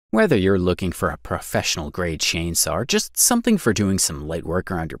Whether you're looking for a professional-grade chainsaw or just something for doing some light work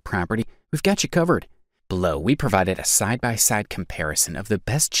around your property, we've got you covered. Below, we provided a side-by-side comparison of the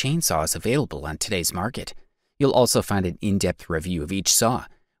best chainsaws available on today's market. You'll also find an in-depth review of each saw,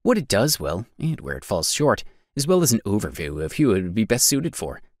 what it does well and where it falls short, as well as an overview of who it would be best suited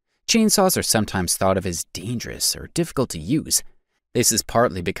for. Chainsaws are sometimes thought of as dangerous or difficult to use. This is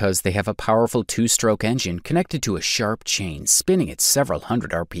partly because they have a powerful two-stroke engine connected to a sharp chain spinning at several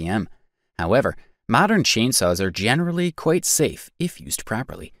hundred RPM. However, modern chainsaws are generally quite safe if used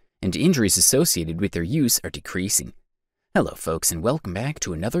properly, and injuries associated with their use are decreasing. Hello folks, and welcome back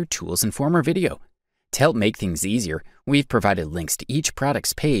to another Tools Informer video. To help make things easier, we've provided links to each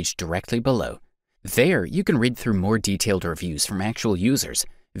product's page directly below. There, you can read through more detailed reviews from actual users,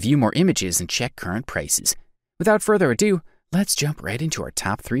 view more images, and check current prices. Without further ado, let's jump right into our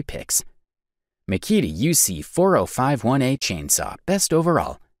top 3 picks. Makita UC4051A Chainsaw, best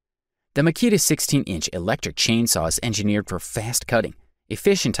overall. The Makita 16-inch electric chainsaw is engineered for fast cutting,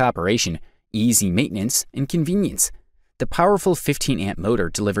 efficient operation, easy maintenance, and convenience. The powerful 15-amp motor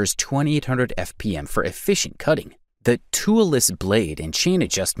delivers 2800 FPM for efficient cutting. The tool-less blade and chain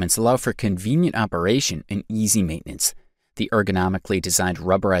adjustments allow for convenient operation and easy maintenance. The ergonomically designed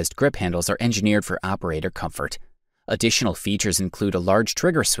rubberized grip handles are engineered for operator comfort. Additional features include a large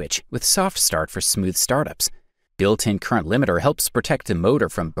trigger switch with soft start for smooth startups. Built-in current limiter helps protect the motor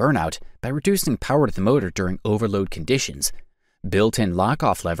from burnout by reducing power to the motor during overload conditions. Built-in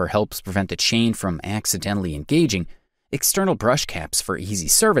lock-off lever helps prevent the chain from accidentally engaging. External brush caps for easy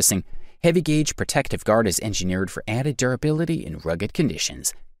servicing. Heavy-gauge protective guard is engineered for added durability in rugged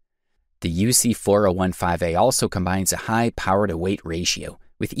conditions. The UC4015A also combines a high power-to-weight ratio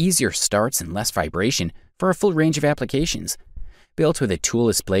with easier starts and less vibration for a full range of applications. Built with a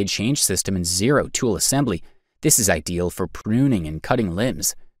toolless blade change system and zero tool assembly, this is ideal for pruning and cutting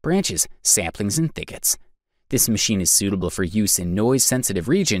limbs, branches, saplings, and thickets. This machine is suitable for use in noise-sensitive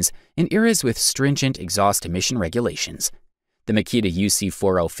regions and areas with stringent exhaust emission regulations. The Makita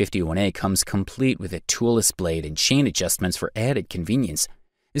UC4051A comes complete with a toolless blade and chain adjustments for added convenience,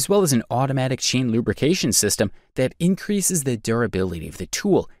 as well as an automatic chain lubrication system that increases the durability of the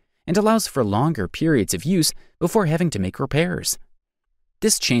tool and allows for longer periods of use before having to make repairs.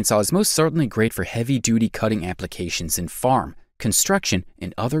 This chainsaw is most certainly great for heavy-duty cutting applications in farm, construction,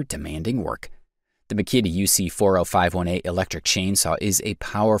 and other demanding work. The Makita UC4051A electric chainsaw is a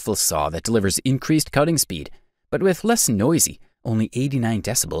powerful saw that delivers increased cutting speed, but with less noisy, only 89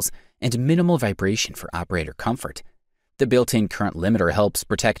 decibels, and minimal vibration for operator comfort. The built-in current limiter helps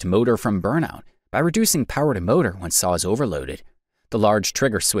protect motor from burnout by reducing power to motor when saw is overloaded. The large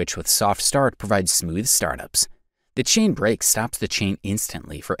trigger switch with soft start provides smooth startups. The chain brake stops the chain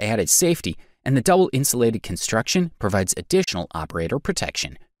instantly for added safety, and the double insulated construction provides additional operator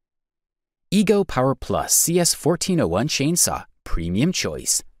protection. Ego Power Plus CS1401 Chainsaw, premium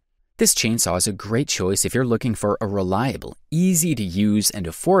choice. This chainsaw is a great choice if you're looking for a reliable, easy-to-use, and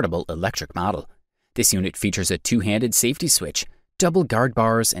affordable electric model. This unit features a two-handed safety switch, double guard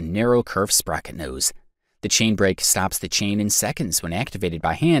bars, and narrow curved sprocket nose. The chain brake stops the chain in seconds when activated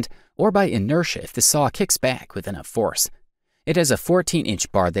by hand or by inertia if the saw kicks back with enough force. It has a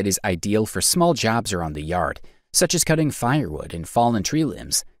 14-inch bar that is ideal for small jobs around the yard, such as cutting firewood and fallen tree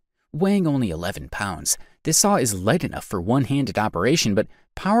limbs. Weighing only 11 pounds, this saw is light enough for one-handed operation but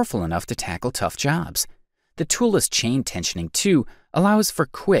powerful enough to tackle tough jobs. The toolless chain tensioning, too, allows for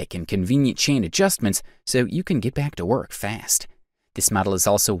quick and convenient chain adjustments so you can get back to work fast. This model is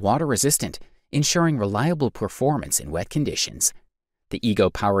also water-resistant, ensuring reliable performance in wet conditions. The Ego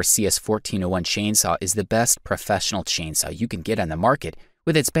Power CS1401 chainsaw is the best professional chainsaw you can get on the market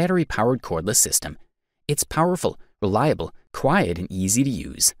with its battery-powered cordless system. It's powerful, reliable, quiet, and easy to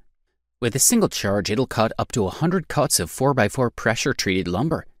use. With a single charge, it'll cut up to 100 cuts of 4x4 pressure-treated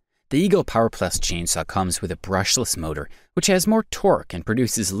lumber. The Ego Power Plus chainsaw comes with a brushless motor, which has more torque and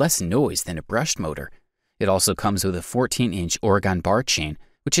produces less noise than a brushed motor. It also comes with a 14-inch Oregon bar chain,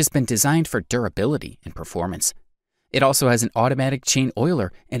 which has been designed for durability and performance. It also has an automatic chain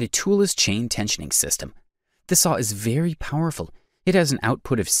oiler and a toolless chain tensioning system. The saw is very powerful. It has an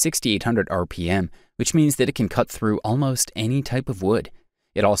output of 6,800 RPM, which means that it can cut through almost any type of wood.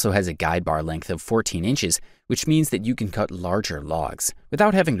 It also has a guide bar length of 14 inches, which means that you can cut larger logs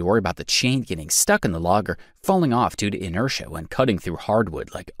without having to worry about the chain getting stuck in the log or falling off due to inertia when cutting through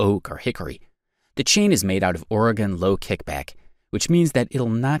hardwood like oak or hickory. The chain is made out of Oregon low kickback, which means that it'll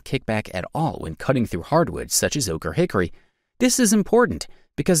not kick back at all when cutting through hardwood such as oak or hickory. This is important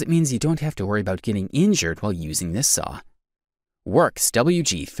because it means you don't have to worry about getting injured while using this saw. WORX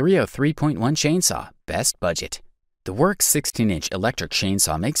WG303.1 Chainsaw, best budget. The WORX 16-inch electric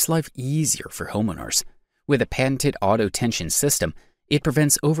chainsaw makes life easier for homeowners. With a patented auto-tension system, it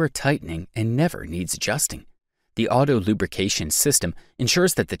prevents over-tightening and never needs adjusting. The auto-lubrication system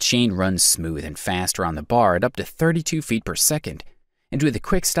ensures that the chain runs smooth and fast around the bar at up to 32 feet per second. And with a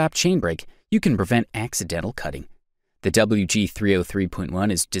quick-stop chain brake, you can prevent accidental cutting. The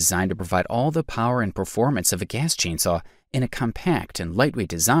WG303.1 is designed to provide all the power and performance of a gas chainsaw in a compact and lightweight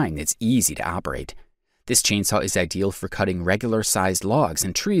design that's easy to operate. This chainsaw is ideal for cutting regular-sized logs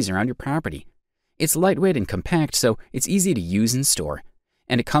and trees around your property. It's lightweight and compact, so it's easy to use and store.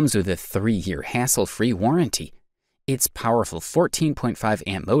 And it comes with a 3-year hassle-free warranty. Its powerful 14.5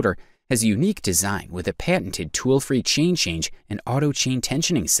 amp motor has a unique design with a patented tool-free chain change and auto chain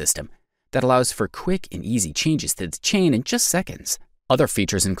tensioning system that allows for quick and easy changes to the chain in just seconds. Other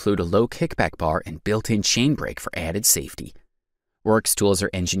features include a low kickback bar and built-in chain brake for added safety. WORX tools are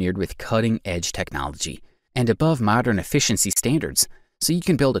engineered with cutting-edge technology and above modern efficiency standards, so you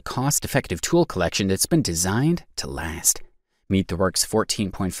can build a cost-effective tool collection that's been designed to last. Meet the WORX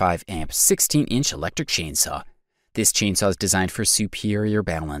 14.5 amp 16-inch electric chainsaw. This chainsaw is designed for superior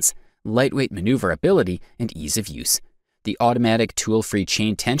balance, lightweight maneuverability, and ease of use. The automatic tool-free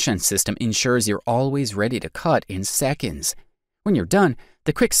chain tension system ensures you're always ready to cut in seconds. When you're done,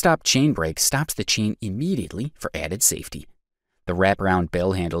 the quick-stop chain brake stops the chain immediately for added safety. The wraparound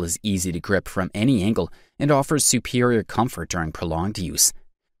bell handle is easy to grip from any angle and offers superior comfort during prolonged use.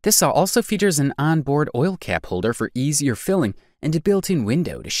 This saw also features an onboard oil cap holder for easier filling and a built-in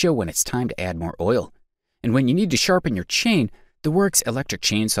window to show when it's time to add more oil. And when you need to sharpen your chain, the WORX electric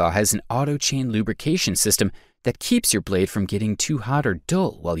chainsaw has an auto chain lubrication system that keeps your blade from getting too hot or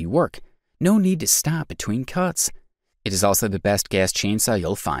dull while you work. No need to stop between cuts. It is also the best gas chainsaw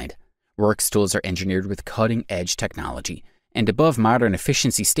you'll find. WORX tools are engineered with cutting-edge technology and above modern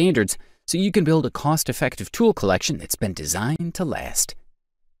efficiency standards, so you can build a cost-effective tool collection that's been designed to last.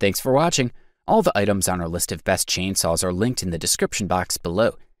 Thanks for watching. All the items on our list of best chainsaws are linked in the description box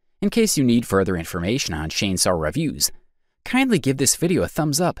below, in case you need further information on chainsaw reviews. Kindly give this video a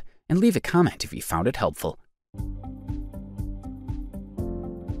thumbs up and leave a comment if you found it helpful.